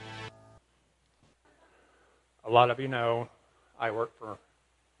lot of you know I work for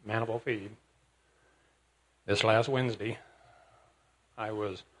Manival Feed. This last Wednesday, I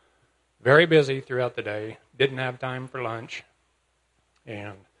was very busy throughout the day, didn't have time for lunch,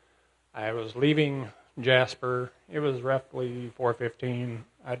 and I was leaving Jasper. It was roughly 4:15.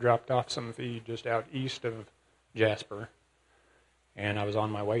 I dropped off some feed just out east of Jasper, and I was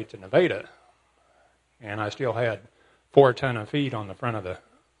on my way to Nevada, and I still had 4 tons of feed on the front of the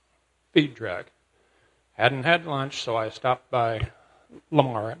feed truck. Hadn't had lunch, so I stopped by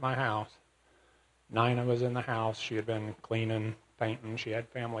Lamar at my house. Nina was in the house. She had been cleaning, painting. She had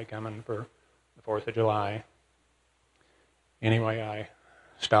family coming for the 4th of July. Anyway, I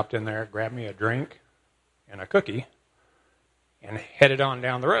stopped in there, grabbed me a drink and a cookie, and headed on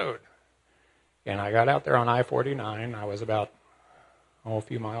down the road. And I got out there on I-49. I was about, a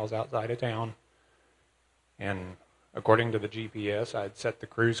few miles outside of town. And according to the GPS, I'd set the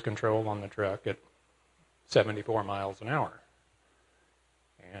cruise control on the truck at 74 miles an hour.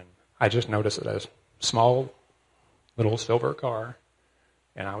 And I just noticed it as a small little silver car,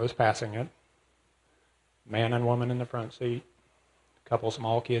 and I was passing it. Man and woman in the front seat, a couple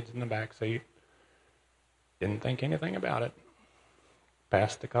small kids in the back seat. Didn't think anything about it.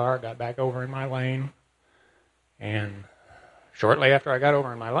 Passed the car, got back over in my lane, and shortly after I got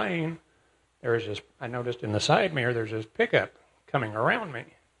over in my lane, I noticed in the side mirror there's this pickup coming around me.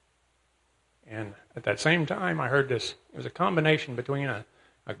 And at that same time, I heard this. It was a combination between a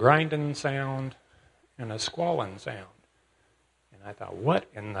grinding sound and a squalling sound. And I thought, what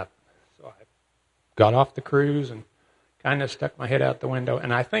in the... So I got off the cruise and kind of stuck my head out the window.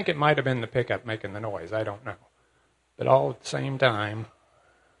 And I think it might have been the pickup making the noise. I don't know. But all at the same time,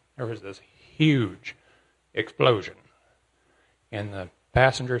 there was this huge explosion. And the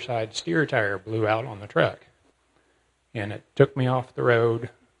passenger side steer tire blew out on the truck. And it took me off the road.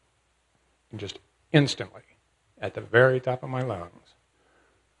 And just instantly, at the very top of my lungs,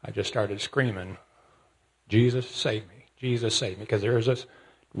 I just started screaming, Jesus, save me. Jesus, save me. Because there was this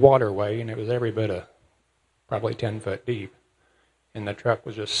waterway, and it was every bit of probably 10 foot deep. And the truck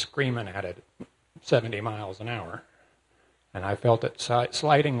was just screaming at it at 70 miles an hour. And I felt it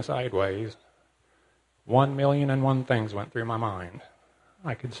sliding sideways. 1,000,001 things went through my mind.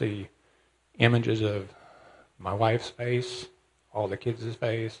 I could see images of my wife's face, all the kids'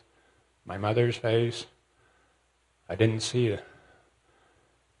 face, my mother's face. I didn't see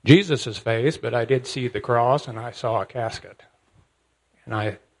Jesus' face, but I did see the cross, and I saw a casket. And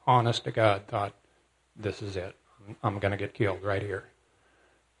I, honest to God, thought, this is it. I'm going to get killed right here.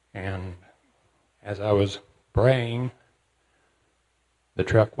 And as I was praying, the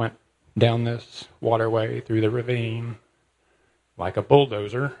truck went down this waterway through the ravine like a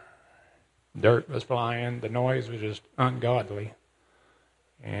bulldozer. Dirt was flying. The noise was just ungodly.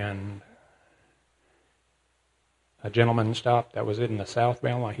 And a gentleman stopped that was in the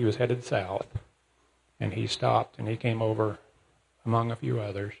southbound line. He was headed south. And he stopped, and he came over among a few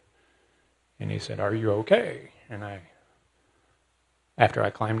others. And he said, are you okay? And after I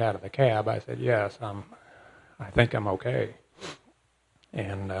climbed out of the cab, I said, yes, I think I'm okay.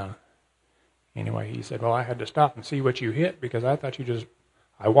 And anyway, he said, well, I had to stop and see what you hit because I thought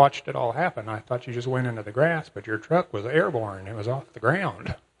I watched it all happen. I thought you just went into the grass, but your truck was airborne. It was off the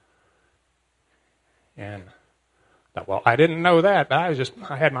ground. And I thought, well, I didn't know that, but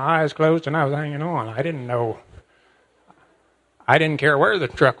I had my eyes closed and I was hanging on. I didn't care where the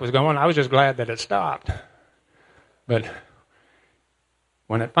truck was going. I was just glad that it stopped. But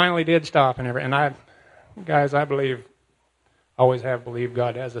when it finally did stop and I always have believed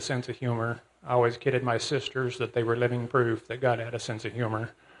God has a sense of humor. I always kidded my sisters that they were living proof that God had a sense of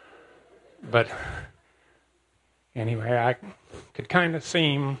humor. But anyway, I could kind of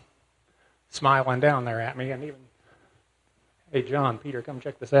see him smiling down there at me. And even, hey, John, Peter, come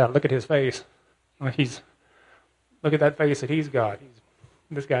check this out. Look at his face. Look at that face that he's got.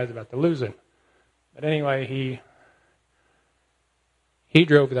 This guy's about to lose it. But anyway, he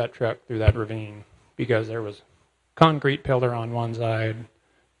drove that truck through that ravine because there was concrete pillar on one side,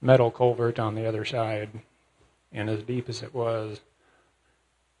 metal culvert on the other side, and as deep as it was,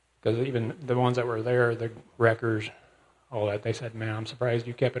 because even the ones that were there, the wreckers, all that, they said, man, I'm surprised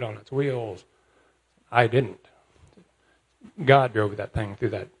you kept it on its wheels. I didn't. God drove that thing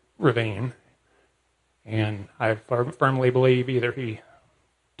through that ravine, and I firmly believe either he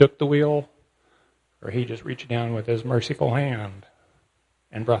took the wheel or he just reached down with his merciful hand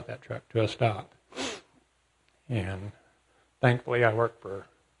and brought that truck to a stop. And thankfully I work for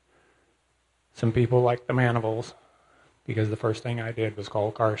some people like the Manivals, because the first thing I did was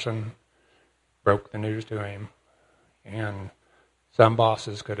call Carson, broke the news to him, and some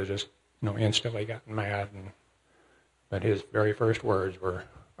bosses could have just instantly gotten mad and But his very first words were,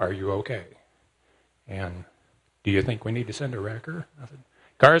 "Are you okay? And do you think we need to send a wrecker?" I said,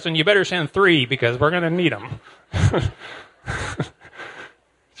 "Carson, you better send 3 because we're going to need them."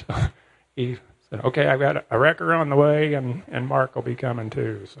 So he said, "Okay, I've got a wrecker on the way, and Mark will be coming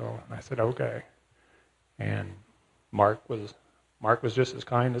too." So I said, "Okay." And Mark was just as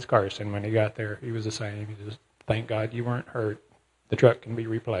kind as Carson when he got there. He was the same. He just, "Thank God you weren't hurt. The truck can be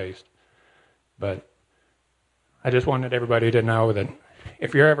replaced." But I just wanted everybody to know that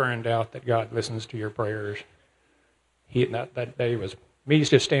if you're ever in doubt that God listens to your prayers, that day was me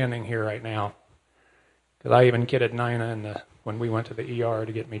just standing here right now. Because I even kidded Nina when we went to the ER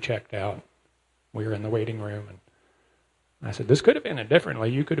to get me checked out. We were in the waiting room, and I said, "This could have been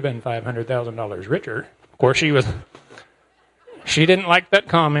differently. You could have been $500,000 richer." Of course, she didn't like that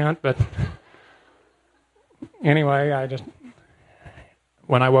comment, but anyway,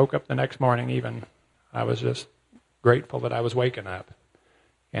 when I woke up the next morning even, I was just grateful that I was waking up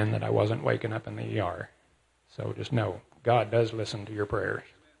and that I wasn't waking up in the ER. So just know, God does listen to your prayers.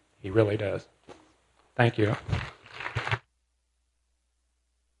 He really does. Thank you.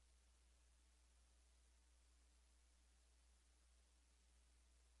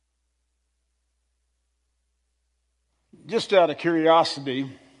 Just out of curiosity,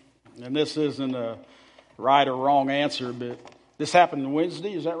 and this isn't a right or wrong answer, but this happened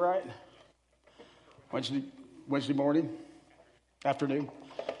Wednesday, is that right? Wednesday morning, afternoon.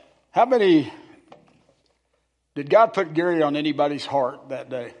 How many did God put Gary on anybody's heart that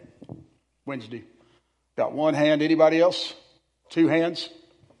day? Wednesday. Got one hand. Anybody else? 2 hands?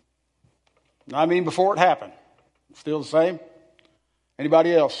 I mean, before it happened. Still the same?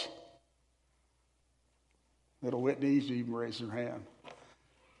 Anybody else? Little Whitney's even raised her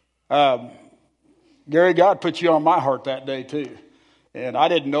hand. Gary, God put you on my heart that day too. And I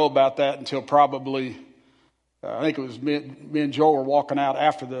didn't know about that until probably, I think it was me and Joel were walking out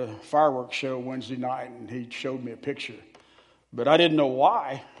after the fireworks show Wednesday night, and he showed me a picture. But I didn't know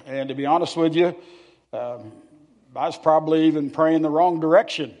why. And to be honest with you, I was probably even praying the wrong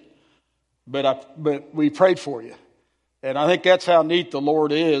direction. But we prayed for you. And I think that's how neat the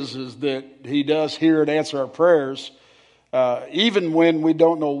Lord is that He does hear and answer our prayers. Even when we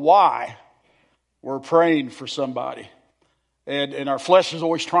don't know why we're praying for somebody. And our flesh is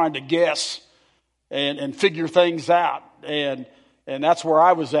always trying to guess and figure things out. And that's where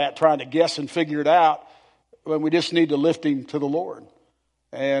I was at, trying to guess and figure it out when we just need to lift Him to the Lord.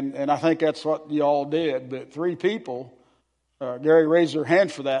 And I think that's what you all did. But 3 people, Gary raised their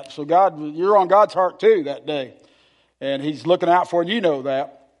hand for that. So God, you're on God's heart too that day. And He's looking out for you, you know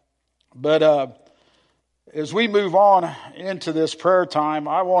that. But as we move on into this prayer time,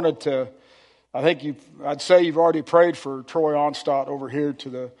 I'd say you've already prayed for Troy Onstott over here to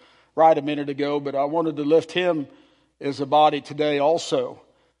the right a minute ago, but I wanted to lift him as a body today also,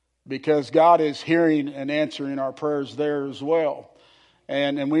 because God is hearing and answering our prayers there as well.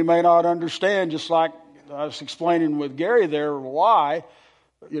 And we may not understand, just like I was explaining with Gary there, why,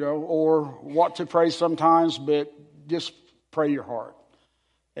 or what to pray sometimes, but just pray your heart.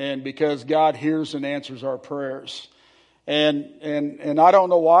 And because God hears and answers our prayers. And I don't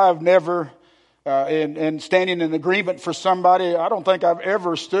know why I've never, and standing in agreement for somebody, I don't think I've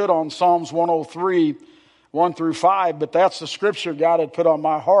ever stood on Psalms 103, 1 through 5, but that's the scripture God had put on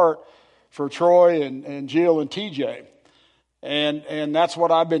my heart for Troy and Jill and TJ. And that's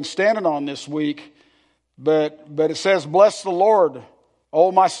what I've been standing on this week. But it says, "Bless the Lord,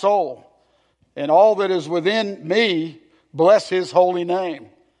 O my soul, and all that is within me, bless His holy name.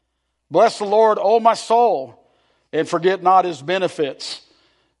 Bless the Lord, O my soul, and forget not His benefits."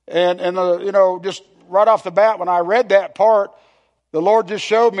 And just right off the bat, when I read that part, the Lord just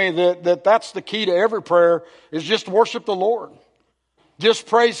showed me that's the key to every prayer, is just worship the Lord. Just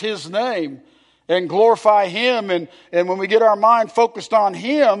praise His name and glorify Him. And when we get our mind focused on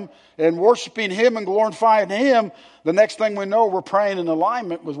Him and worshiping Him and glorifying Him, the next thing we know, we're praying in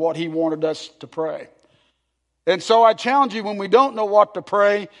alignment with what He wanted us to pray. And so I challenge you, when we don't know what to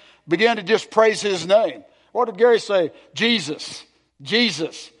pray, begin to just praise His name. What did Gary say? Jesus.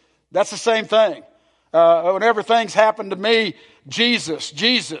 Jesus. That's the same thing. Whenever things happen to me, Jesus,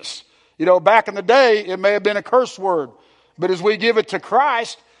 Jesus. Back in the day, it may have been a curse word. But as we give it to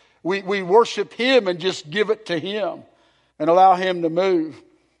Christ, we worship Him and just give it to Him and allow Him to move.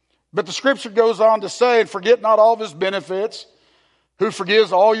 But the scripture goes on to say, "And forget not all of His benefits, who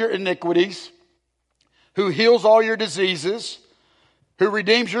forgives all your iniquities, who heals all your diseases, who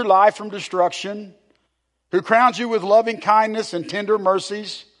redeems your life from destruction, who crowns you with loving kindness and tender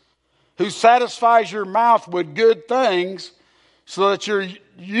mercies, who satisfies your mouth with good things, so that your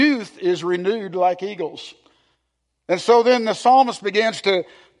youth is renewed like eagles." And so then the psalmist begins to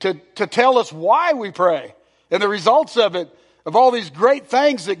tell us why we pray and the results of it, of all these great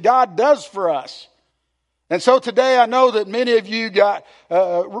things that God does for us. And so today I know that many of you got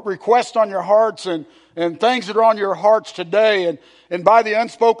requests on your hearts and things that are on your hearts today. And by the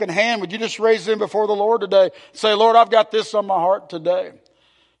unspoken hand, would you just raise them before the Lord today? Say, Lord, I've got this on my heart today.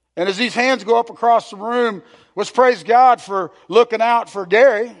 And as these hands go up across the room, let's praise God for looking out for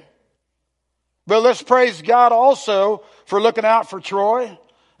Gary. But let's praise God also for looking out for Troy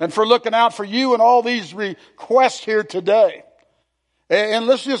and for looking out for you and all these requests here today. And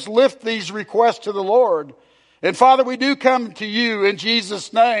let's just lift these requests to the Lord. And Father, we do come to you in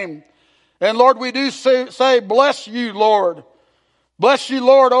Jesus' name. And Lord, we do say, bless you, Lord. Bless you,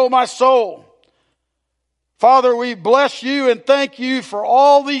 Lord, oh my soul. Father, we bless you and thank you for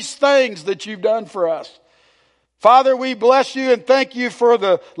all these things that you've done for us. Father, we bless you and thank you for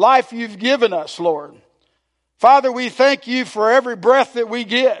the life you've given us, Lord. Father, we thank you for every breath that we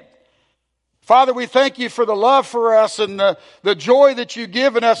get. Father, we thank you for the love for us and the joy that you've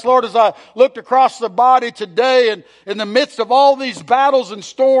given us. Lord, as I looked across the body today and in the midst of all these battles and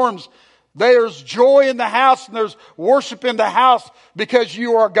storms, there's joy in the house and there's worship in the house because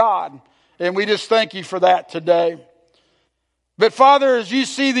you are God. And we just thank you for that today. But Father, as you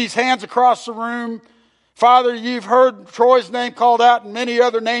see these hands across the room, Father, you've heard Troy's name called out and many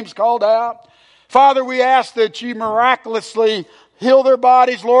other names called out. Father, we ask that you miraculously heal their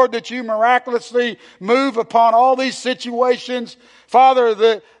bodies, Lord, that you miraculously move upon all these situations.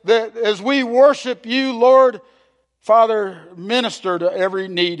 Father, that as we worship you, Lord, Father, minister to every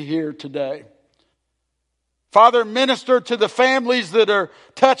need here today. Father, minister to the families that are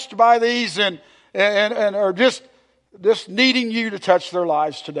touched by these and are just needing you to touch their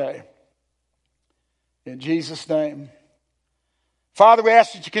lives today. In Jesus' name. Father, we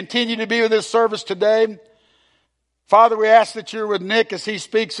ask that you continue to be with this service today. Father, we ask that you're with Nick as he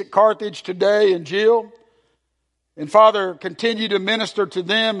speaks at Carthage today and Jill. And Father, continue to minister to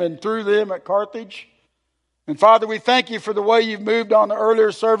them and through them at Carthage. And Father, we thank you for the way you've moved on the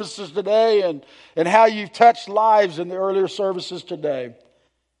earlier services today and how you've touched lives in the earlier services today.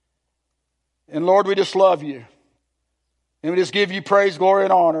 And Lord, we just love you. And we just give you praise, glory,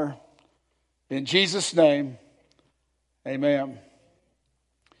 and honor. In Jesus' name, amen.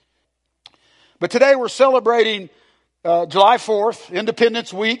 But today we're celebrating July 4th,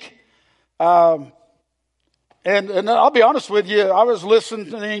 Independence Week. And I'll be honest with you, I was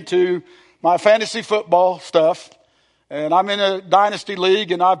listening to my fantasy football stuff. And I'm in a dynasty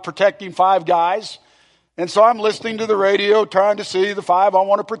league and I'm protecting 5 guys. And so I'm listening to the radio, trying to see the 5 I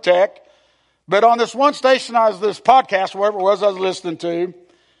want to protect. But on this one station, this podcast, whatever it was I was listening to,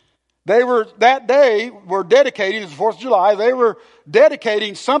 they were, that day, were dedicating, it's the 4th of July, they were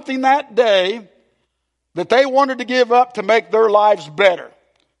dedicating something that day that they wanted to give up to make their lives better.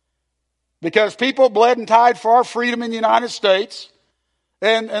 Because people bled and died for our freedom in the United States.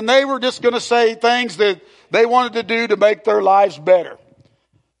 And they were just going to say things that they wanted to do to make their lives better.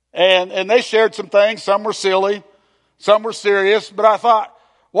 And they shared some things. Some were silly. Some were serious. But I thought,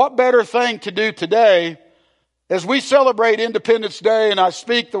 what better thing to do today as we celebrate Independence Day and I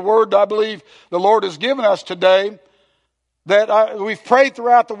speak the word I believe the Lord has given us today, that we've prayed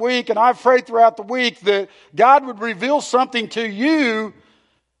throughout the week and I've prayed throughout the week that God would reveal something to you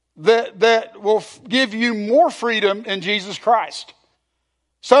that will give you more freedom in Jesus Christ.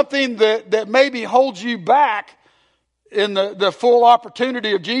 Something that maybe holds you back in the full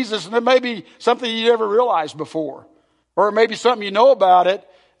opportunity of Jesus, and it may be something you never realized before. Or it may be something you know about it,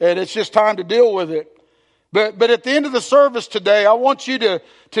 and it's just time to deal with it. But at the end of the service today, I want you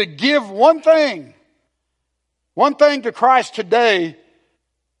to give one thing to Christ today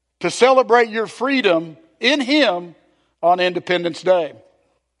to celebrate your freedom in Him on Independence Day.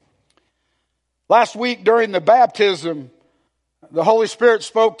 Last week during the baptism, the Holy Spirit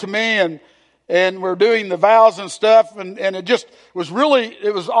spoke to me and we're doing the vows and stuff and it just was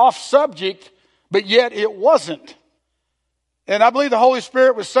it was off subject, but yet it wasn't. And I believe the Holy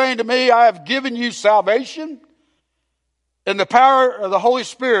Spirit was saying to me, I have given you salvation and the power of the Holy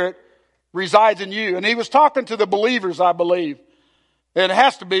Spirit resides in you. And He was talking to the believers, I believe. And it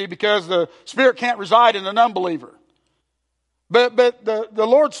has to be because the Spirit can't reside in an unbeliever. But the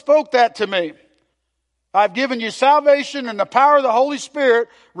Lord spoke that to me. I've given you salvation and the power of the Holy Spirit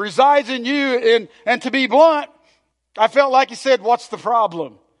resides in you. And to be blunt, I felt like He said, what's the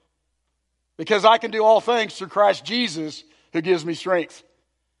problem? Because I can do all things through Christ Jesus who gives me strength.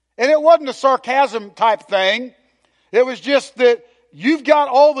 And it wasn't a sarcasm type thing. It was just that you've got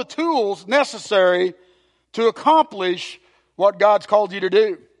all the tools necessary to accomplish what God's called you to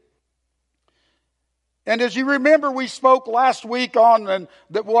do. And as you remember, we spoke last week on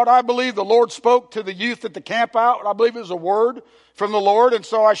what I believe the Lord spoke to the youth at the camp out. I believe it was a word from the Lord. And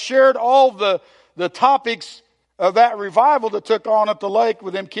so I shared all the topics of that revival that took on at the lake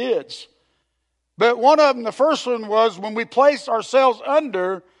with them kids. But one of them, the first one, was when we place ourselves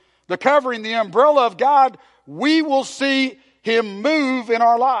under the covering, the umbrella of God, we will see Him move in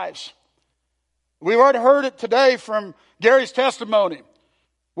our lives. We've already heard it today from Gary's testimony.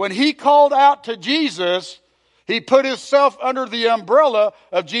 When he called out to Jesus, he put himself under the umbrella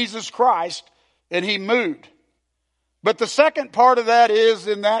of Jesus Christ and he moved. But the second part of that is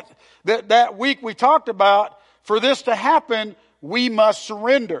in that week we talked about, for this to happen, we must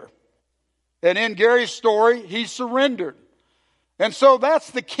surrender. And in Gary's story, he surrendered. And so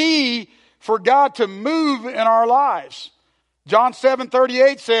that's the key for God to move in our lives. John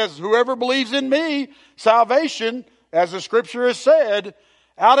 7:38 says, whoever believes in me, salvation, as the scripture has said,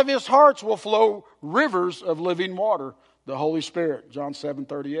 out of his hearts will flow rivers of living water, the Holy Spirit. John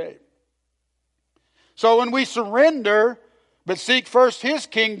 7:38. So when we surrender, but seek first His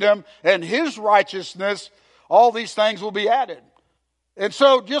kingdom and His righteousness, all these things will be added. And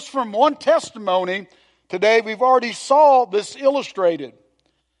so just from one testimony today, we've already saw this illustrated.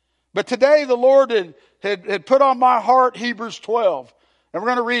 But today the Lord had put on my heart Hebrews 12. And we're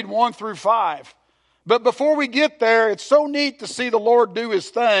going to read 1 through 5. But before we get there, it's so neat to see the Lord do His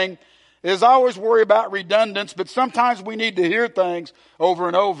thing. As I always worry about redundance, but sometimes we need to hear things over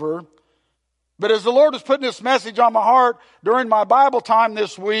and over. But as the Lord was putting this message on my heart during my Bible time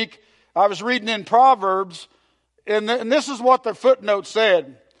this week, I was reading in Proverbs, and this is what the footnote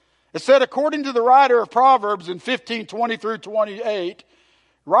said. It said, according to the writer of Proverbs in 15:20 through 28,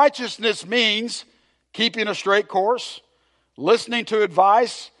 righteousness means keeping a straight course, listening to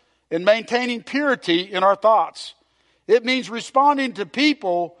advice, and maintaining purity in our thoughts. It means responding to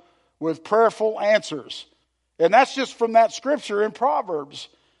people with prayerful answers. And that's just from that scripture in Proverbs.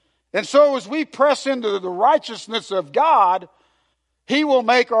 And so as we press into the righteousness of God, He will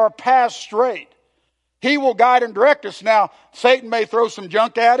make our path straight. He will guide and direct us. Now, Satan may throw some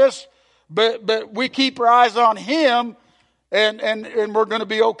junk at us, but we keep our eyes on Him and we're going to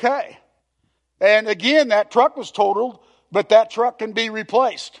be okay. And again, that truck was totaled, but that truck can be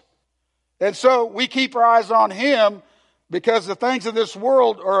replaced. And so we keep our eyes on Him because the things of this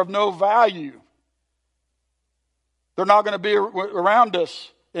world are of no value. They're not going to be around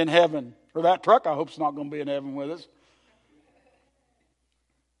us in heaven. Or that truck, I hope, is not going to be in heaven with us.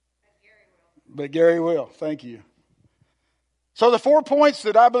 But Gary will. Thank you. So the 4 points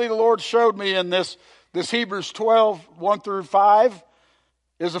that I believe the Lord showed me in this Hebrews 12, 1 through 5,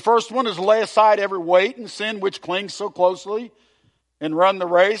 is the first one is lay aside every weight and sin which clings so closely and run the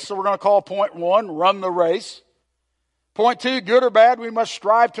race. So we're going to call point 1, run the race. Point 2, good or bad, we must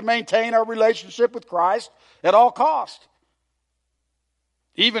strive to maintain our relationship with Christ at all cost,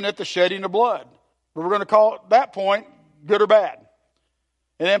 even at the shedding of blood. But we're going to call that point good or bad.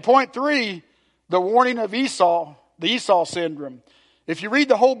 And then point 3, the warning of Esau, the Esau syndrome. If you read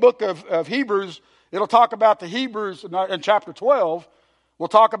the whole book of Hebrews, it'll talk about the Hebrews in chapter 12. We'll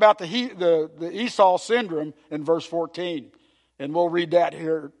talk about the Esau syndrome in verse 14. And we'll read that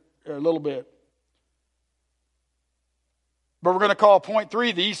here a little bit. But we're going to call point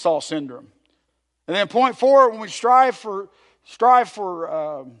 3 the Esau syndrome. And then point 4, when we strive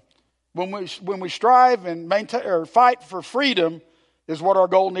and maintain or fight for freedom, is what our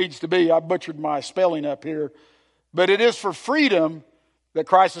goal needs to be. I butchered my spelling up here, but it is for freedom that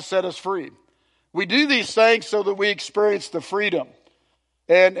Christ has set us free. We do these things so that we experience the freedom,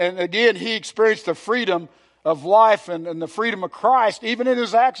 and again, He experienced the freedom of life and the freedom of Christ, even in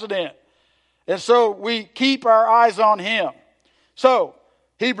His accident. And so we keep our eyes on Him. So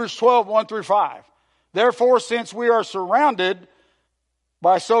Hebrews 12, 1 through 5. Therefore, since we are surrounded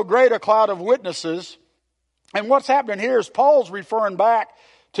by so great a cloud of witnesses, and what's happening here is Paul's referring back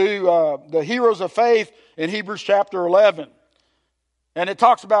to the heroes of faith in Hebrews chapter 11. And it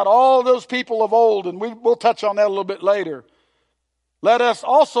talks about all those people of old, and we'll touch on that a little bit later. Let us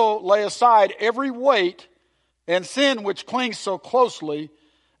also lay aside every weight and sin which clings so closely,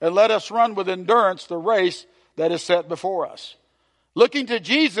 and let us run with endurance the race that is set before us. Looking to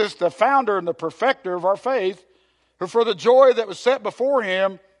Jesus, the founder and the perfecter of our faith, who for the joy that was set before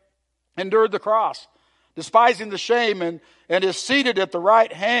Him endured the cross, despising the shame, and is seated at the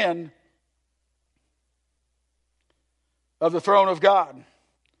right hand of the throne of God.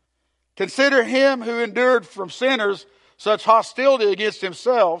 Consider Him who endured from sinners such hostility against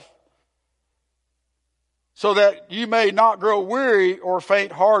Himself, so that you may not grow weary or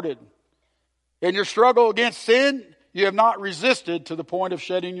faint-hearted. In your struggle against sin, you have not resisted to the point of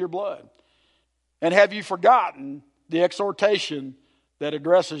shedding your blood. And have you forgotten the exhortation that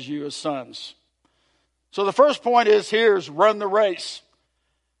addresses you as sons? So the first point is run the race.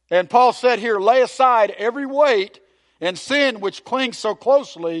 And Paul said here, lay aside every weight and sin which clings so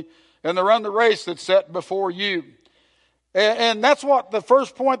closely, and run the race that's set before you. And that's what the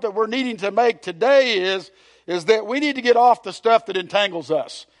first point that we're needing to make today is that we need to get off the stuff that entangles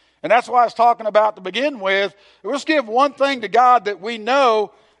us. And that's why I was talking about to begin with. Let's give one thing to God that we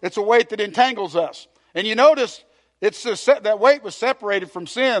know it's a weight that entangles us. And you notice that weight was separated from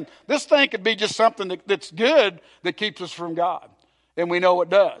sin. This thing could be just something that's good that keeps us from God. And we know it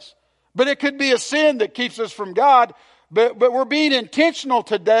does. But it could be a sin that keeps us from God. But we're being intentional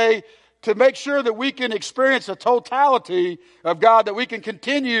today to make sure that we can experience a totality of God, that we can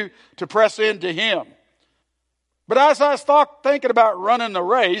continue to press into Him. But as I was thinking about running the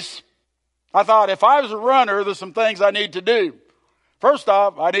race, I thought if I was a runner, there's some things I need to do. First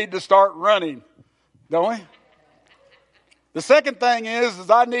off, I need to start running, don't we? The second thing is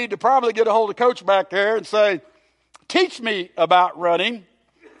I need to probably get a hold of Coach back there and say, teach me about running.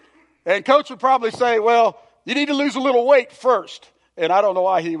 And Coach would probably say, well, you need to lose a little weight first. And I don't know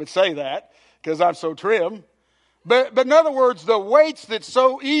why he would say that, because I'm so trim. But in other words, the weights that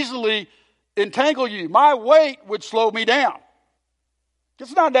so easily entangle you, my weight would slow me down.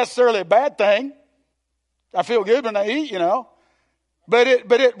 It's not necessarily a bad thing. I feel good when I eat, But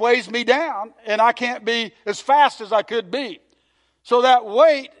it weighs me down, and I can't be as fast as I could be. So that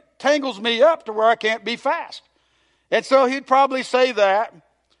weight tangles me up to where I can't be fast. And so he'd probably say that.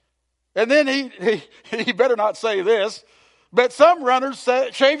 And then he better not say this, but some runners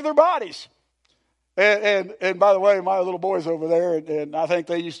shave their bodies. And by the way, my little boy's over there, and I think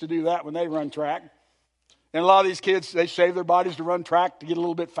they used to do that when they run track. And a lot of these kids, they shave their bodies to run track to get a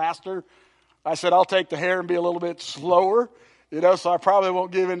little bit faster. I said, I'll take the hair and be a little bit slower, so I probably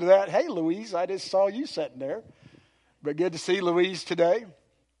won't give into that. Hey, Louise, I just saw you sitting there. But good to see Louise today.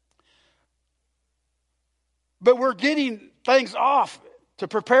 But we're getting things off to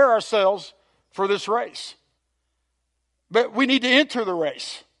prepare ourselves for this race. But we need to enter the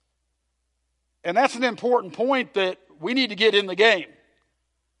race. And that's an important point, that we need to get in the game.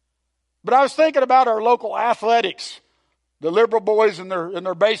 But I was thinking about our local athletics, the Liberal boys and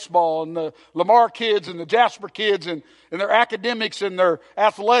their baseball, and the Lamar kids and the Jasper kids and their academics and their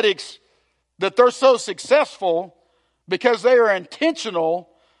athletics, that they're so successful because they are intentional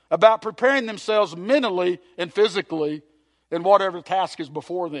about preparing themselves mentally and physically in whatever task is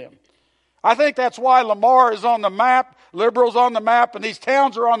before them. I think that's why Lamar is on the map, Liberal's on the map, and these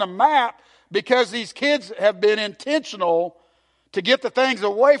towns are on the map, because these kids have been intentional to get the things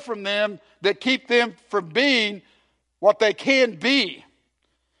away from them that keep them from being what they can be.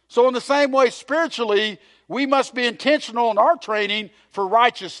 So in the same way, spiritually, we must be intentional in our training for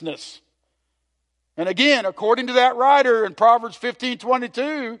righteousness. And again, according to that writer in Proverbs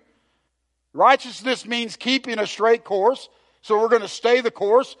 15:22, righteousness means keeping a straight course. So we're going to stay the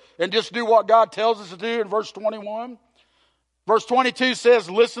course and just do what God tells us to do in verse 21. Verse 22 says,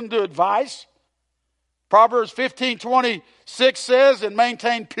 listen to advice. Proverbs 15:26 says, and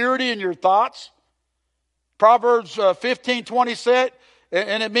maintain purity in your thoughts. Proverbs 15:20 said,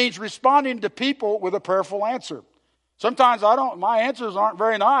 and it means responding to people with a prayerful answer. Sometimes my answers aren't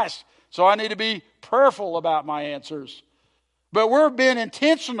very nice, so I need to be prayerful about my answers. But we're being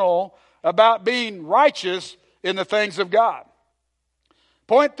intentional about being righteous in the things of God.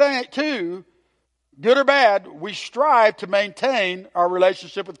 Point 2, good or bad, we strive to maintain our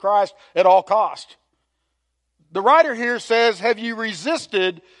relationship with Christ at all cost. The writer here says, have you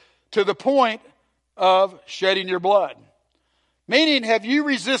resisted to the point of shedding your blood? Meaning, have you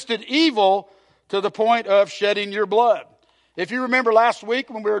resisted evil to the point of shedding your blood? If you remember last week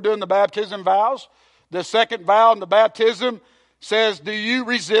when we were doing the baptism vows, the second vow in the baptism says, do you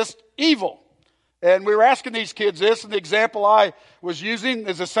resist evil? And we were asking these kids this, and the example I was using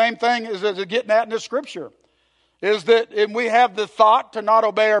is the same thing as getting at in the scripture. Is that and we have the thought to not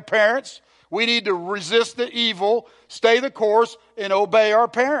obey our parents. We need to resist the evil, stay the course, and obey our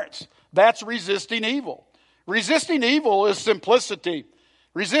parents. That's resisting evil. Resisting evil is simplicity.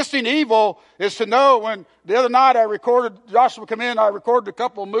 Resisting evil is to know when the other night Joshua come in, I recorded a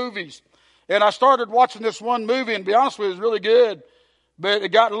couple of movies. And I started watching this one movie, and to be honest with you, it was really good, but it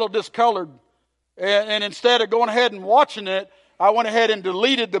got a little discolored. And instead of going ahead and watching it, I went ahead and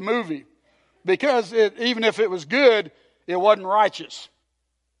deleted the movie. Because even if it was good, it wasn't righteous.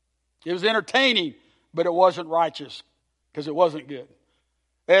 It was entertaining, but it wasn't righteous because it wasn't good.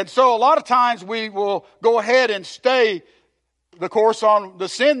 And so a lot of times we will go ahead and stay the course on the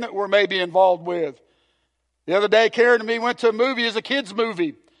sin that we're maybe involved with. The other day, Karen and me went to a movie as a kid's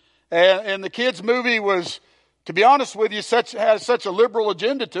movie. And the kids' movie was, to be honest with you, has such a liberal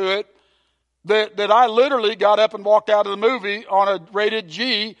agenda to it that I literally got up and walked out of the movie on a rated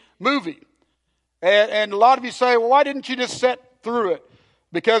G movie. And a lot of you say, well, why didn't you just sit through it?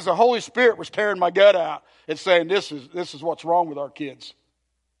 Because the Holy Spirit was tearing my gut out and saying, this is what's wrong with our kids.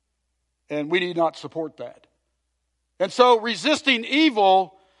 And we need not support that. And so resisting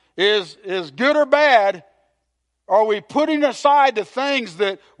evil is good or bad. Are we putting aside the things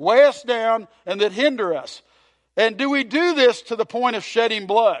that weigh us down and that hinder us? And do we do this to the point of shedding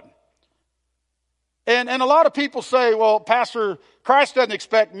blood? And a lot of people say, well, Pastor, Christ doesn't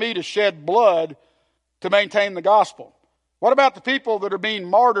expect me to shed blood to maintain the gospel. What about the people that are being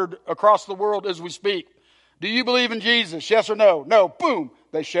martyred across the world as we speak? Do you believe in Jesus? Yes or no? No. Boom.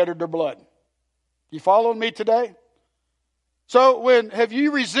 They shedded their blood. You following me today? So have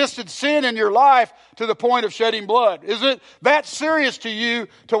you resisted sin in your life to the point of shedding blood? Is it that serious to you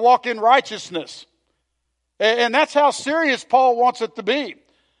to walk in righteousness? And that's how serious Paul wants it to be.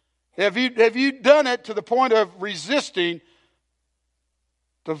 Have you done it to the point of resisting,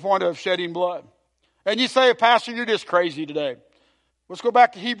 to the point of shedding blood? And you say, Pastor, you're just crazy today. Let's go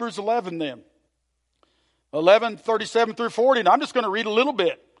back to Hebrews 11 then. 11:37 through 40. And I'm just going to read a little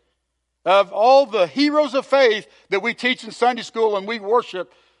bit of all the heroes of faith that we teach in Sunday school and we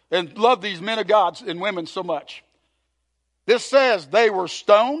worship and love these men of God and women so much. This says they were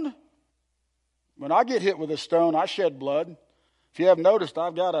stoned. When I get hit with a stone, I shed blood. If you haven't noticed,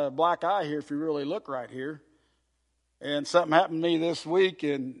 I've got a black eye here if you really look right here. And something happened to me this week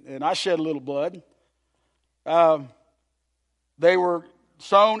and I shed a little blood. They were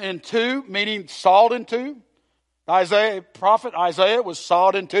sown in two, meaning sawed in two. Prophet Isaiah was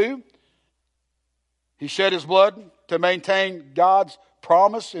sawed in two. He shed his blood to maintain God's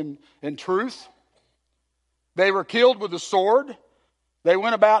promise and truth. They were killed with the sword. They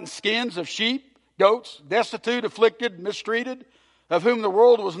went about in skins of sheep, goats, destitute, afflicted, mistreated, of whom the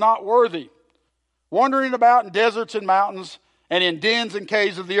world was not worthy, wandering about in deserts and mountains and in dens and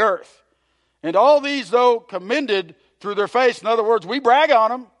caves of the earth. And all these, though commended through their face, in other words, we brag on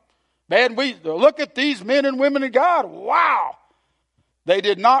them. Man, we look at these men and women of God. Wow! They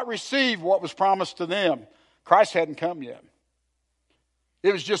did not receive what was promised to them. Christ hadn't come yet.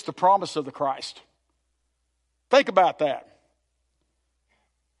 It was just the promise of the Christ. Think about that.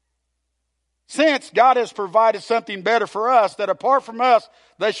 Since God has provided something better for us, that apart from us,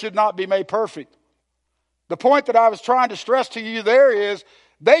 they should not be made perfect. The point that I was trying to stress to you there is,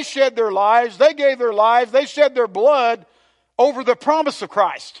 they shed their lives, they gave their lives, they shed their blood over the promise of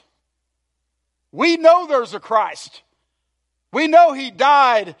Christ. We know there's a Christ. We know He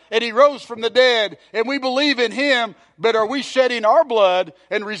died and He rose from the dead and we believe in Him, but are we shedding our blood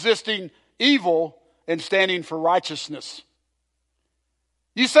and resisting evil and standing for righteousness?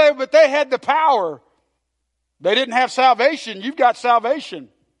 You say, but they had the power. They didn't have salvation. You've got salvation.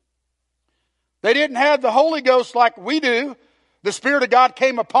 They didn't have the Holy Ghost like we do. The Spirit of God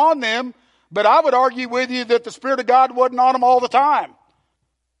came upon them, but I would argue with you that the Spirit of God wasn't on them all the time.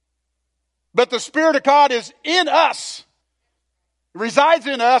 But the Spirit of God is in us, resides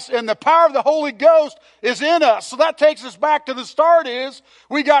in us, and the power of the Holy Ghost is in us. So that takes us back to the start is,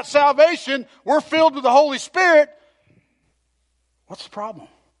 we got salvation, we're filled with the Holy Spirit. What's the problem?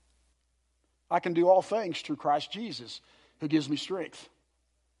 I can do all things through Christ Jesus, who gives me strength.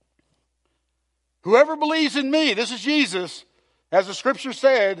 Whoever believes in me, this is Jesus, as the Scripture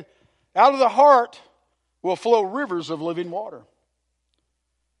said, out of the heart will flow rivers of living water.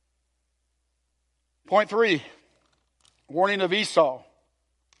 Point 3, warning of Esau,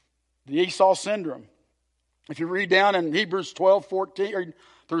 the Esau syndrome. If you read down in Hebrews 12:14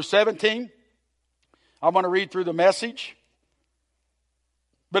 through 17, I'm going to read through the Message.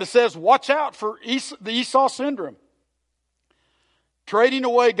 But it says, watch out for the Esau syndrome. Trading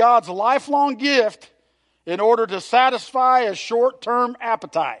away God's lifelong gift in order to satisfy a short-term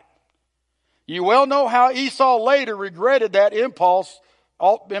appetite. You well know how Esau later regretted that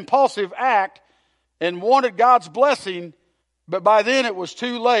impulsive act and wanted God's blessing, but by then it was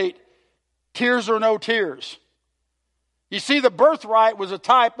too late. Tears or no tears. You see, the birthright was a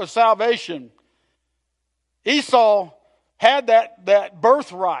type of salvation. Esau had that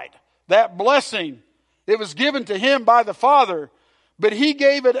birthright, that blessing. It was given to him by the Father, but he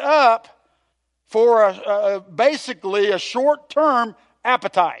gave it up for basically a short-term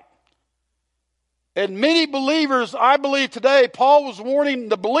appetite. And many believers, I believe today, Paul was warning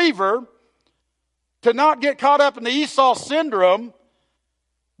the believer to not get caught up in the Esau syndrome,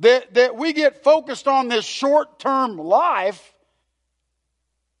 that we get focused on this short-term life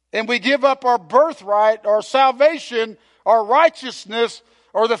and we give up our birthright, our salvation, our righteousness,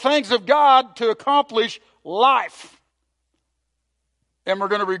 or the things of God to accomplish life. And we're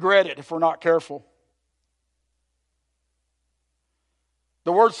going to regret it if we're not careful.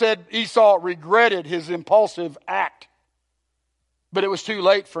 The word said Esau regretted his impulsive act, but it was too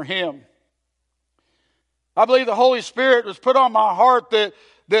late for him. I believe the Holy Spirit was put on my heart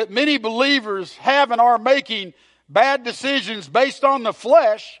that many believers have and are making bad decisions based on the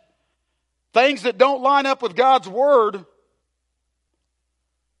flesh, things that don't line up with God's Word,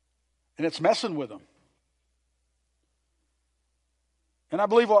 and it's messing with them. And I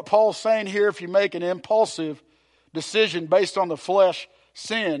believe what Paul's saying here, if you make an impulsive decision based on the flesh,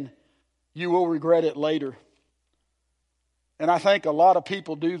 sin, you will regret it later. And I think a lot of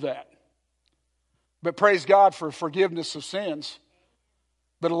people do that. But praise God for forgiveness of sins.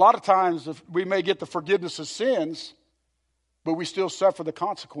 But a lot of times we may get the forgiveness of sins, but we still suffer the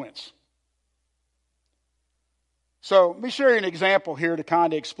consequence. So let me share you an example here to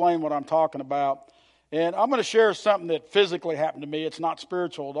kind of explain what I'm talking about. And I'm going to share something that physically happened to me. It's not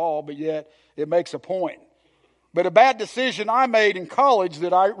spiritual at all, but yet it makes a point. But a bad decision I made in college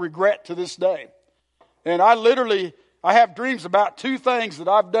that I regret to this day. And I have dreams about two things that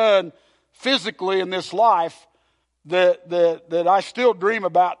I've done physically in this life that I still dream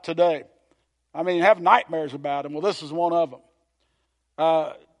about today. I mean, have nightmares about them. Well, this is one of them.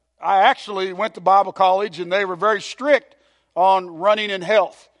 I actually went to Bible college, and they were very strict on running and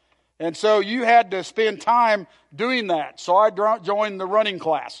health. And so you had to spend time doing that. So I joined the running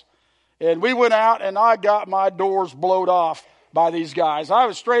class. And we went out, and I got my doors blowed off by these guys. I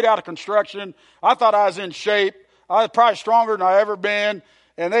was straight out of construction. I thought I was in shape. I was probably stronger than I ever been,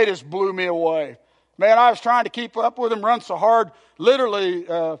 and they just blew me away. Man, I was trying to keep up with them, run so hard. Literally,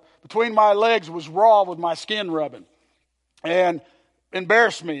 between my legs was raw with my skin rubbing. And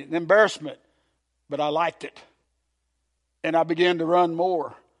embarrassment. But I liked it. And I began to run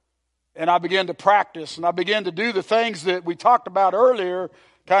more. And I began to practice. And I began to do the things that we talked about earlier,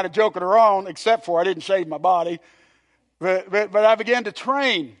 kind of joking around, except for I didn't shave my body. But I began to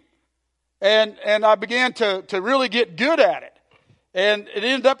train. And I began to really get good at it. And it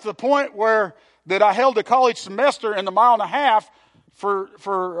ended up to the point where that I held a college semester in the 1.5 miles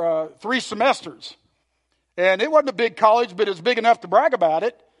for 3 semesters. And it wasn't a big college, but it was big enough to brag about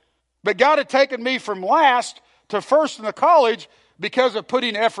it. But God had taken me from last to first in the college because of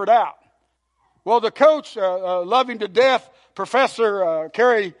putting effort out. Well, the coach, loving to death, Professor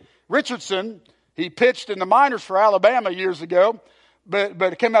Kerry Richardson, he pitched in the minors for Alabama years ago, but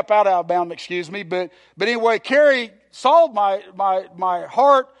it came up out of Alabama, excuse me. But anyway, Kerry saw my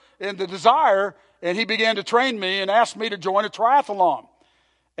heart and the desire, and he began to train me and asked me to join a triathlon.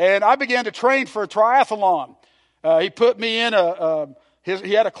 And I began to train for a triathlon. He put me in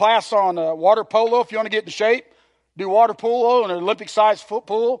he had a class on water polo. If you want to get in shape, do water polo and an Olympic-sized foot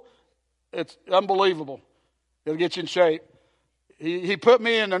pool. It's unbelievable. It'll get you in shape. He put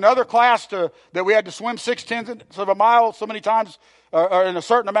me in another class that we had to swim 0.6 of a mile so many times or in a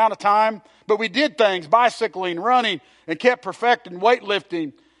certain amount of time. But we did things, bicycling, running, and kept perfecting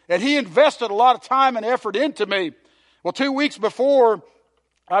weightlifting. And he invested a lot of time and effort into me. Well, 2 weeks before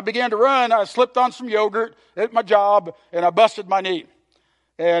I began to run, I slipped on some yogurt at my job, and I busted my knee.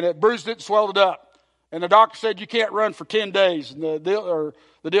 And it bruised it and swelled it up. And the doctor said, you can't run for 10 days. And the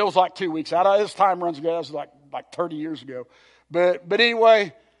deal was like 2 weeks out. This time runs ago. That was like 30 years ago. But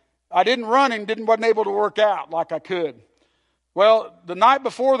anyway, I didn't run and wasn't able to work out like I could. Well, the night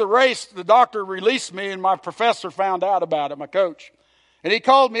before the race, the doctor released me, and my professor found out about it, my coach. And he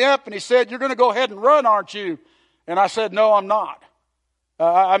called me up and he said, you're going to go ahead and run, aren't you? And I said, no, I'm not.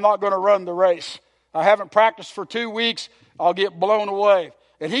 I'm not going to run the race. I haven't practiced for 2 weeks. I'll get blown away.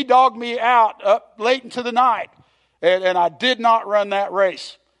 And he dogged me out up late into the night. And I did not run that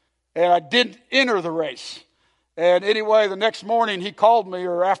race. And I didn't enter the race. And anyway, the next morning he called me,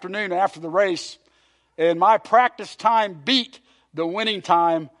 or afternoon after the race. And my practice time beat the winning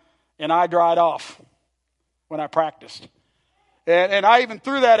time. And I dried off when I practiced. And I even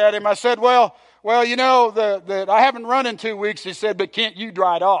threw that at him. I said, well, you know, that I haven't run in 2 weeks. He said, but Kent, you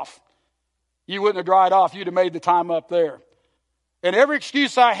dried off. You wouldn't have dried off. You'd have made the time up there. And every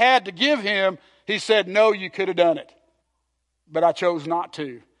excuse I had to give him, he said, no, you could have done it. But I chose not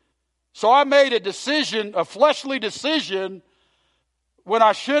to. So I made a decision, a fleshly decision, when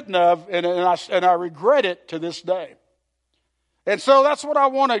I shouldn't have, and I regret it to this day. And so that's what I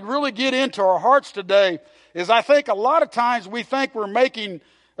want to really get into our hearts today, is I think a lot of times we think we're making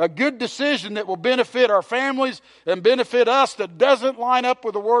a good decision that will benefit our families and benefit us that doesn't line up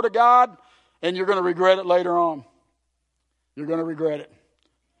with the Word of God, and you're going to regret it later on. You're going to regret it.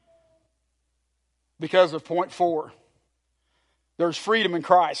 Because of point 4. There's freedom in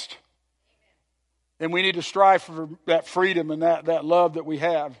Christ. And we need to strive for that freedom and that love that we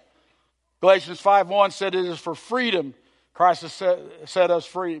have. Galatians 5:1 said it is for freedom Christ has set us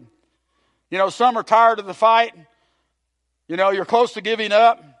free. You know, some are tired of the fight. You know, you're close to giving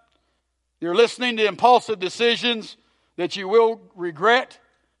up. You're listening to impulsive decisions that you will regret.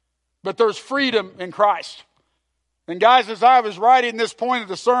 But there's freedom in Christ. And guys, as I was writing this point of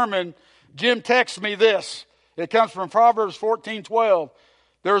the sermon, Jim texted me this. It comes from Proverbs 14:12.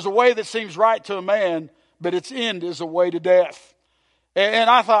 There is a way that seems right to a man, but its end is a way to death. And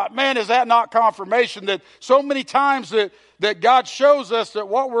I thought, man, is that not confirmation that so many times that God shows us that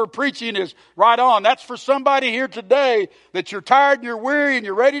what we're preaching is right on. That's for somebody here today that you're tired and you're weary and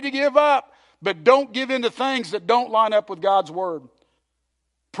you're ready to give up, but don't give in to things that don't line up with God's Word.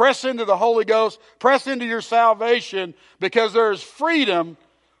 Press into the Holy Ghost. Press into your salvation, because there is freedom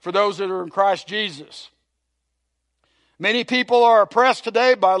for those that are in Christ Jesus. Many people are oppressed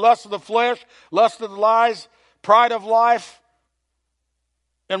today by lust of the flesh, lust of the lies, pride of life.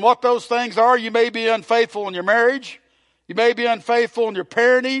 And what those things are, you may be unfaithful in your marriage. You may be unfaithful in your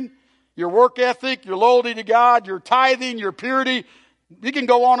parenting, your work ethic, your loyalty to God, your tithing, your purity. You can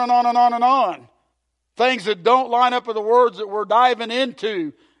go on and on and on and on. Things that don't line up with the words that we're diving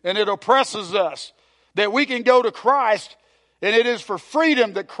into, and it oppresses us. That we can go to Christ, and it is for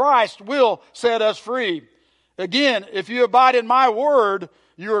freedom that Christ will set us free. Again, if you abide in my word,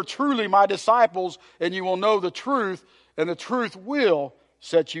 you are truly my disciples, and you will know the truth, and the truth will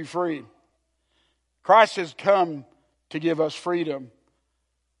set you free. Christ has come to give us freedom.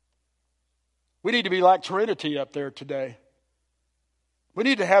 We need to be like Trinity up there today. We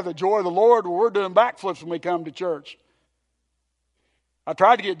need to have the joy of the Lord where we're doing backflips when we come to church. I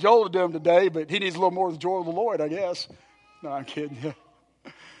tried to get Joel to do them today, but he needs a little more of the joy of the Lord, I guess. No, I'm kidding.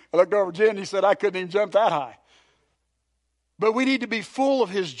 I looked over at Jen, he said I couldn't even jump that high. But we need to be full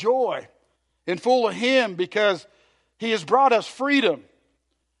of his joy and full of him, because he has brought us freedom.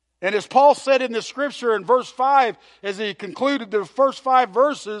 And as Paul said in the scripture in verse 5, as he concluded the first 5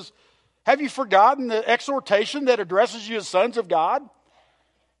 verses, have you forgotten the exhortation that addresses you as sons of God?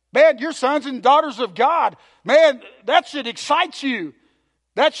 Man, you're sons and daughters of God. Man, that should excite you.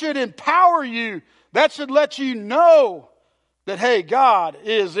 That should empower you. That should let you know that, hey, God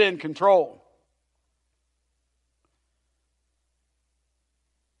is in control.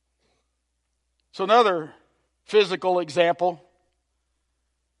 So another physical example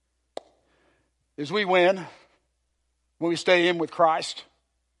is we win when we stay in with Christ.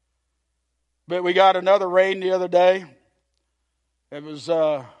 But we got another rain the other day. It was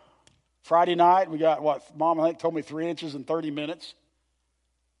Friday night. We got, Mom, I think, told me 3 inches in 30 minutes.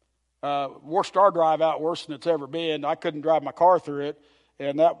 Worst our drive out, worse than it's ever been. I couldn't drive my car through it.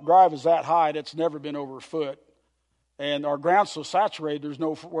 And that drive is that high, it's never been over a foot. And our ground's so saturated, there's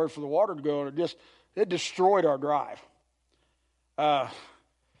nowhere for the water to go. And it destroyed our drive.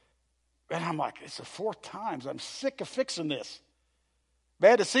 And I'm like, it's the 4th time. I'm sick of fixing this.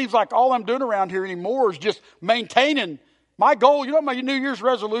 Man, it seems like all I'm doing around here anymore is just maintaining. My goal, you know what my New Year's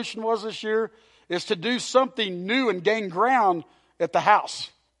resolution was this year? Is to do something new and gain ground at the house,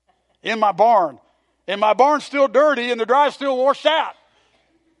 in my barn. And my barn's still dirty and the drive's still washed out.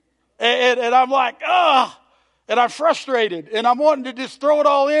 And I'm like, and I'm frustrated. And I'm wanting to just throw it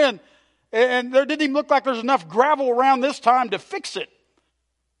all in. And there didn't even look like there's enough gravel around this time to fix it.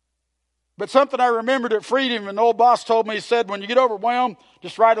 But something I remembered at Freedom, an old boss told me, he said, when you get overwhelmed,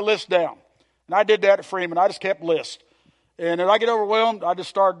 just write a list down. And I did that at Freeman. I just kept lists. And if I get overwhelmed, I just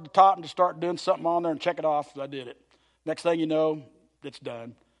started at the top and just start doing something on there and check it off. I did it. Next thing you know, it's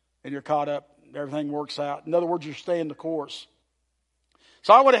done. And you're caught up. Everything works out. In other words, you're staying the course.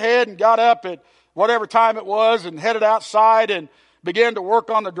 So I went ahead and got up at whatever time it was and headed outside and began to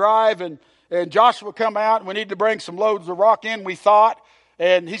work on the drive. And Joshua come out, and we needed to bring some loads of rock in, we thought.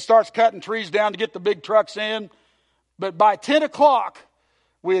 And he starts cutting trees down to get the big trucks in. But by 10 o'clock,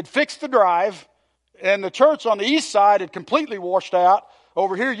 we had fixed the drive, and the church on the east side had completely washed out.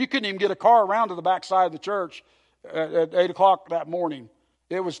 Over here, you couldn't even get a car around to the back side of the church at 8 o'clock that morning.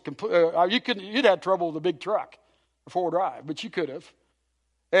 It was you'd had trouble with a big truck, a 4 drive, but you could have.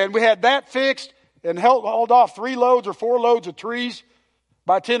 And we had that fixed and hauled off 3 loads or 4 loads of trees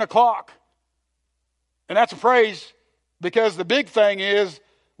by 10 o'clock. And that's a praise. Because the big thing is,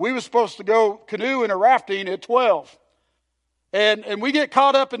 we were supposed to go canoeing or rafting at 12. And we get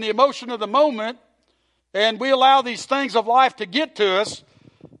caught up in the emotion of the moment, and we allow these things of life to get to us.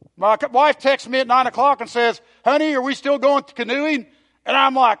 My wife texts me at 9 o'clock and says, honey, are we still going canoeing? And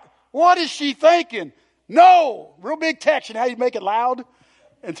I'm like, what is she thinking? No. Real big text. And how you make it loud?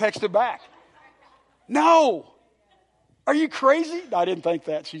 And text it back. No. Are you crazy? I didn't think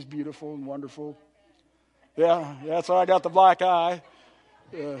that. She's beautiful and wonderful. Yeah, that's why I got the black eye.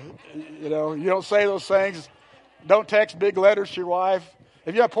 You don't say those things. Don't text big letters to your wife.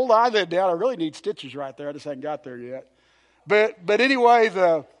 If you pull the eyelid down, I really need stitches right there. I just haven't got there yet. But anyway,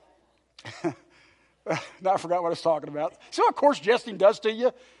 I forgot what I was talking about. See what course jesting does to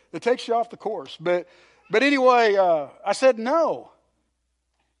you? It takes you off the course. But anyway, I said no.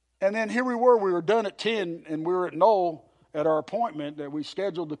 And then here we were done at 10, and we were at Knoll at our appointment that we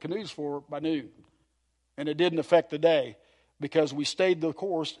scheduled the canoes for by noon. And it didn't affect the day because we stayed the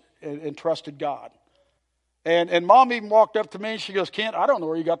course and trusted God. And Mom even walked up to me and she goes, Kent, I don't know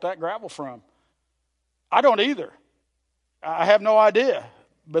where you got that gravel from. I don't either. I have no idea.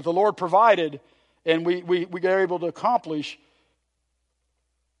 But the Lord provided, and we were able to accomplish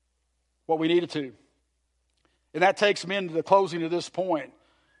what we needed to. And that takes me into the closing of this point.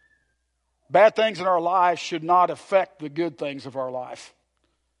 Bad things in our lives should not affect the good things of our life.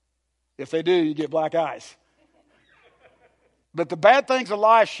 If they do, you get black eyes. But the bad things of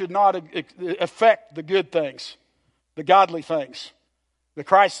life should not affect the good things, the godly things, the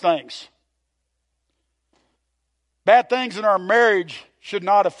Christ things. Bad things in our marriage should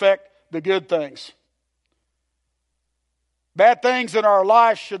not affect the good things. Bad things in our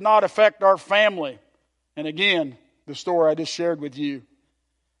life should not affect our family. And again, the story I just shared with you.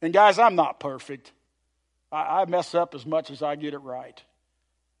 And guys, I'm not perfect. I mess up as much as I get it right.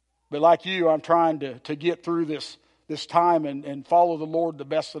 But like you, I'm trying to get through this time and follow the Lord the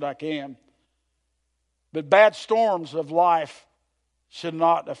best that I can. But bad storms of life should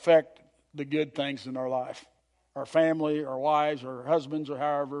not affect the good things in our life. Our family, our wives, our husbands, or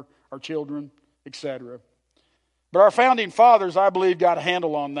however, our children, etc. But our founding fathers, I believe, got a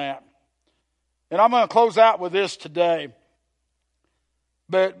handle on that. And I'm going to close out with this today.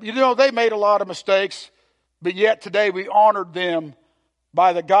 But, they made a lot of mistakes, but yet today we honored them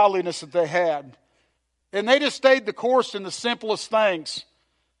by the godliness that they had. And they just stayed the course in the simplest things.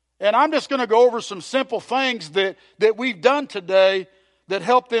 And I'm just going to go over some simple things that we've done today that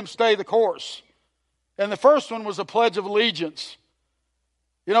helped them stay the course. And the first one was the Pledge of Allegiance.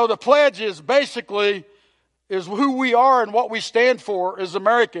 The pledge is basically who we are and what we stand for as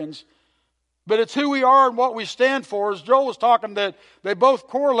Americans. But it's who we are and what we stand for. As Joel was talking, that they both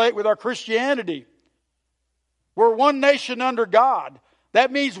correlate with our Christianity. We're one nation under God.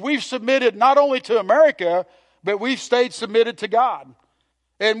 That means we've submitted not only to America, but we've stayed submitted to God.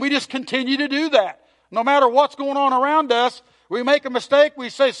 And we just continue to do that. No matter what's going on around us, we make a mistake, we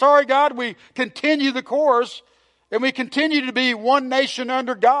say, sorry God, we continue the course, and we continue to be one nation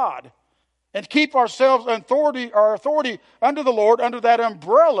under God. And keep our authority under the Lord, under that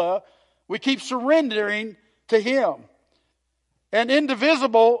umbrella. We keep surrendering to Him. And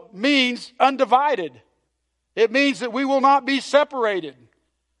indivisible means undivided. It means that we will not be separated.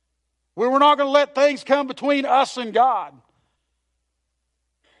 We're not going to let things come between us and God.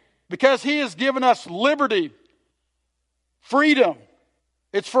 Because He has given us liberty, freedom.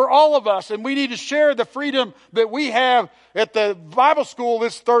 It's for all of us, and we need to share the freedom that we have at the Bible school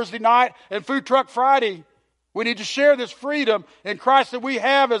this Thursday night and Food Truck Friday. We need to share this freedom in Christ that we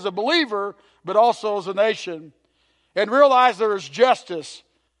have as a believer, but also as a nation. And realize there is justice.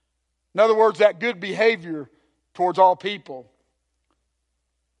 In other words, that good behavior towards all people.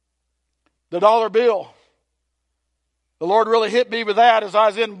 The dollar bill. The Lord really hit me with that as I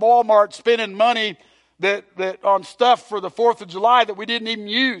was in Walmart spending money that on stuff for the 4th of July that we didn't even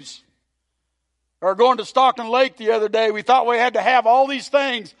use. Or going to Stockton Lake the other day, we thought we had to have all these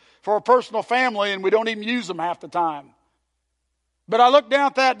things for a personal family, and we don't even use them half the time. But I looked down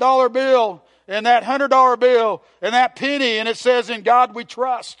at that dollar bill and that $100 bill and that penny, and it says, "In God we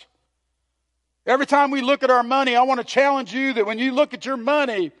trust." Every time we look at our money, I want to challenge you that when you look at your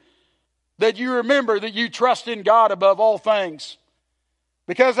money, that you remember that you trust in God above all things.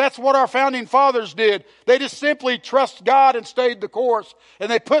 Because that's what our founding fathers did. They just simply trust God and stayed the course. And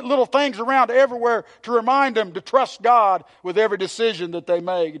they put little things around everywhere to remind them to trust God with every decision that they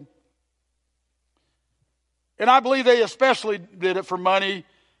made. And I believe they especially did it for money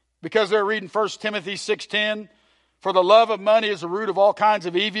because they're reading 1 Timothy 6:10. For the love of money is the root of all kinds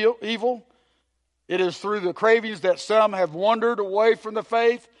of evil. It is through the cravings that some have wandered away from the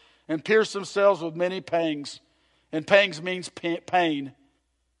faith and pierced themselves with many pangs. And pangs means pain.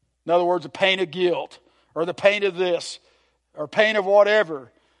 In other words, the pain of guilt, or the pain of this, or pain of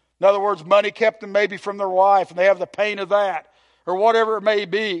whatever. In other words, money kept them maybe from their wife, and they have the pain of that, or whatever it may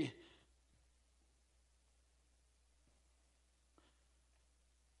be.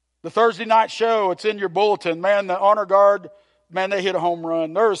 The Thursday night show, it's in your bulletin. Man, the honor guard, man, they hit a home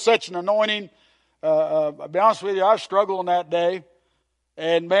run. There is such an anointing. I'll be honest with you, I was struggling that day.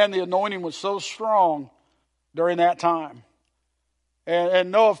 And man, the anointing was so strong during that time.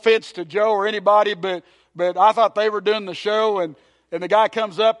 And no offense to Joe or anybody, but I thought they were doing the show, and the guy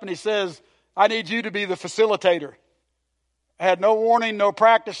comes up and he says, I need you to be the facilitator. I had no warning, no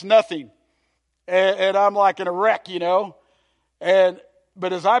practice, nothing. And I'm like in a wreck, you know.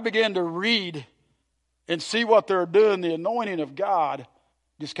 But as I began to read and see what they're doing, the anointing of God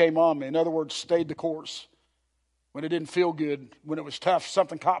just came on me. In other words, stayed the course. When it didn't feel good, when it was tough,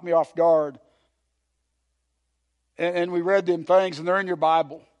 something caught me off guard. And we read them things, and they're in your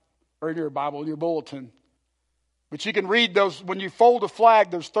Bible, or in your bulletin. But you can read those. When you fold a flag,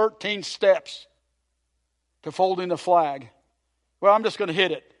 there's 13 steps to folding a flag. Well, I'm just going to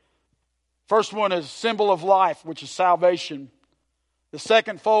hit it. First one is symbol of life, which is salvation. The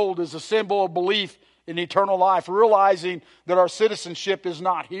second fold is a symbol of belief in eternal life, realizing that our citizenship is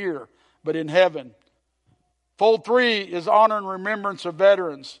not here, but in heaven. Fold 3 is honor and remembrance of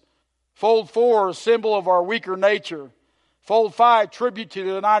veterans. Fold 4 is symbol of our weaker nature. Fold 5, tribute to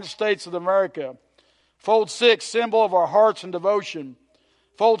the United States of America. Fold 6, symbol of our hearts and devotion.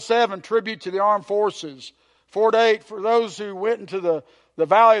 Fold 7, tribute to the armed forces. Fold 8, for those who went into the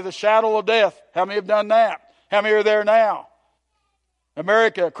valley of the shadow of death. How many have done that? How many are there now?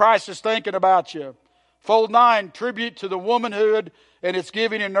 America, Christ is thinking about you. Fold 9, tribute to the womanhood and its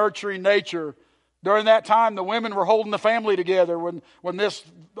giving and nurturing nature. During that time, the women were holding the family together when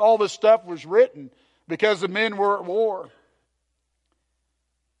all this stuff was written, because the men were at war.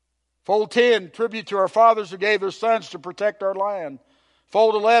 Fold 10, tribute to our fathers who gave their sons to protect our land.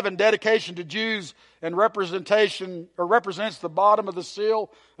 Fold 11, dedication to Jews and represents the bottom of the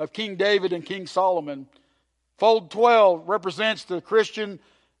seal of King David and King Solomon. Fold 12 represents the Christian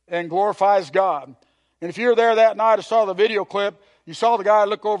and glorifies God. And if you were there that night, I saw the video clip, you saw the guy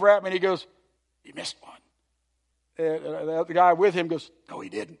look over at me and he goes, "You missed one." And the guy with him goes, "No, he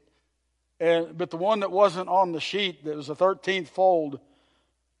didn't." But the one that wasn't on the sheet, that was the 13th fold,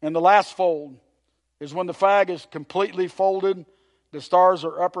 and the last fold, is when the flag is completely folded, the stars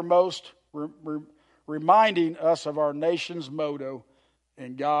are uppermost, reminding us of our nation's motto,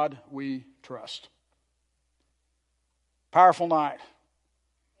 "In God we trust." Powerful night.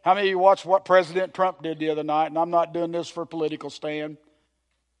 How many of you watched what President Trump did the other night? And I'm not doing this for a political stand.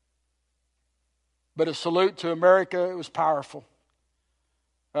 But a salute to America. It was powerful.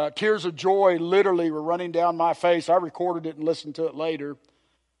 Tears of joy literally were running down my face. I recorded it and listened to it later.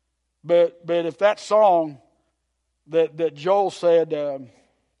 But if that song that Joel said,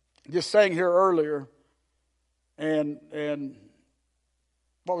 just sang here earlier, and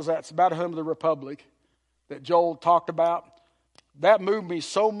what was that? It's about a hymn of the Republic that Joel talked about. That moved me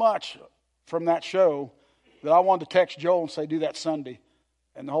so much from that show that I wanted to text Joel and say, "Do that Sunday."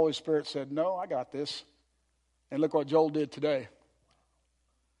 And the Holy Spirit said, "No, I got this." And look what Joel did today.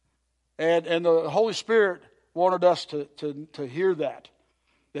 And the Holy Spirit wanted us to hear that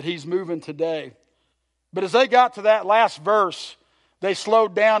He's moving today. But as they got to that last verse, they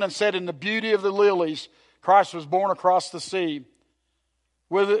slowed down and said, "In the beauty of the lilies, Christ was born across the sea,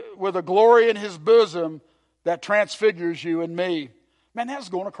 with a glory in his bosom that transfigures you and me." Man, that was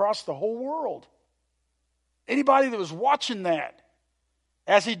going across the whole world. Anybody that was watching that.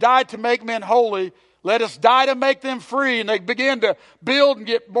 As he died to make men holy, let us die to make them free. And they began to build and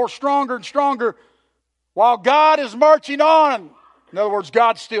get more stronger and stronger while God is marching on. In other words,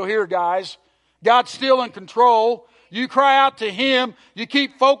 God's still here, guys. God's still in control. You cry out to him. You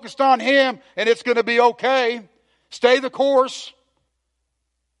keep focused on him, and it's going to be okay. Stay the course.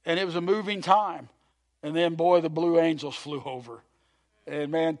 And it was a moving time. And then, boy, the blue angels flew over.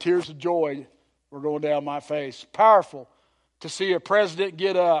 And, man, tears of joy were going down my face. Powerful to see a president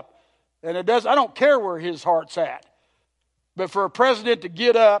get up. And I don't care where his heart's at. But for a president to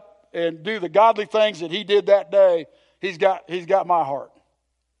get up and do the godly things that he did that day, he's got my heart.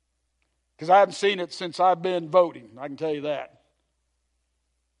 Because I haven't seen it since I've been voting. I can tell you that.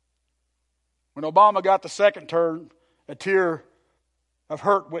 When Obama got the second term, a tear of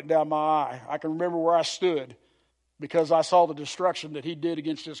hurt went down my eye. I can remember where I stood because I saw the destruction that he did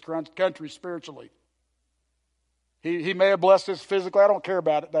against this country spiritually. He may have blessed us physically. I don't care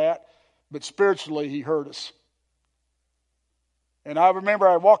about that. But spiritually, he hurt us. And I remember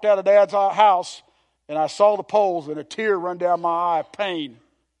I walked out of Dad's house and I saw the poles and a tear run down my eye of pain.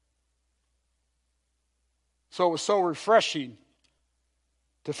 So it was so refreshing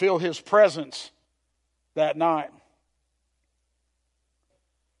to feel his presence that night.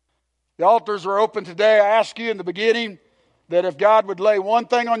 The altars are open today. I ask you in the beginning that if God would lay one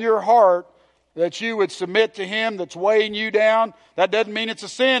thing on your heart, that you would submit to him that's weighing you down. That doesn't mean it's a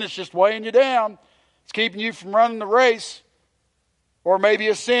sin. It's just weighing you down. It's keeping you from running the race. Or maybe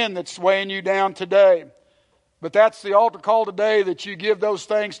a sin that's weighing you down today. But that's the altar call today, that you give those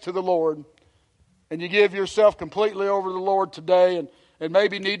things to the Lord. And you give yourself completely over to the Lord today, and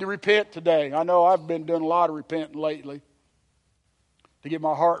maybe need to repent today. I know I've been doing a lot of repenting lately to get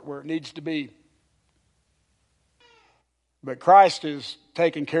my heart where it needs to be. But Christ is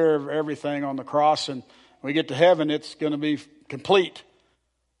taking care of everything on the cross, and when we get to heaven, it's going to be complete.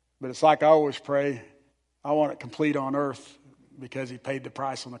 But it's like I always pray, I want it complete on earth because He paid the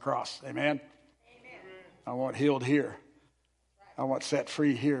price on the cross. Amen? Amen. I want healed here. I want set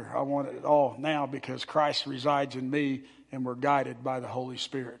free here. I want it all now because Christ resides in me and we're guided by the Holy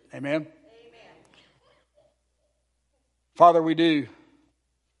Spirit. Amen? Amen. Father, we do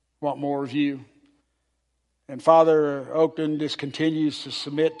want more of you. And Father, Oakton just continues to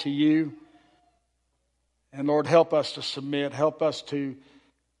submit to you. And Lord, help us to submit. Help us to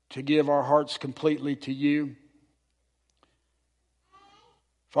give our hearts completely to you.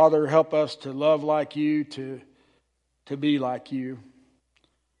 Father, help us to love like you, to be like you.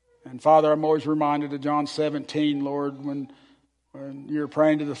 And Father, I'm always reminded of John 17, Lord, when you're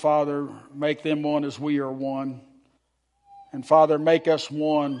praying to the Father, make them one as we are one. And Father, make us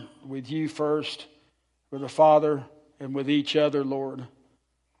one with you first, with the Father, and with each other, Lord.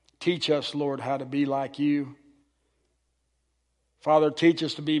 Teach us, Lord, how to be like you. Father, teach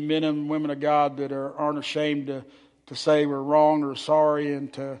us to be men and women of God that aren't ashamed to say we're wrong or sorry,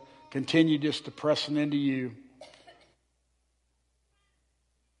 and to continue just to pressing into you.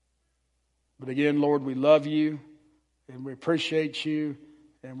 But again, Lord, we love you and we appreciate you,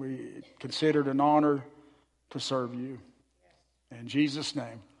 and we consider it an honor to serve you. In Jesus'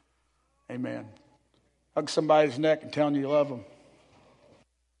 name, amen. Hug somebody's neck and tell them you love them.